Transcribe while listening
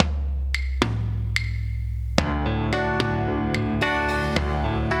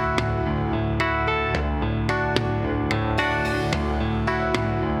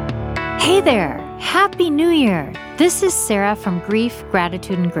Hey there! Happy New Year! This is Sarah from Grief,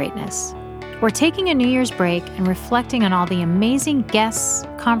 Gratitude, and Greatness. We're taking a New Year's break and reflecting on all the amazing guests,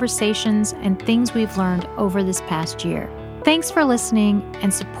 conversations, and things we've learned over this past year. Thanks for listening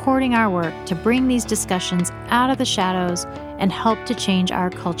and supporting our work to bring these discussions out of the shadows and help to change our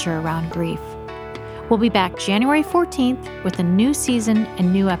culture around grief. We'll be back January 14th with a new season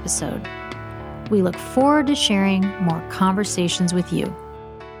and new episode. We look forward to sharing more conversations with you.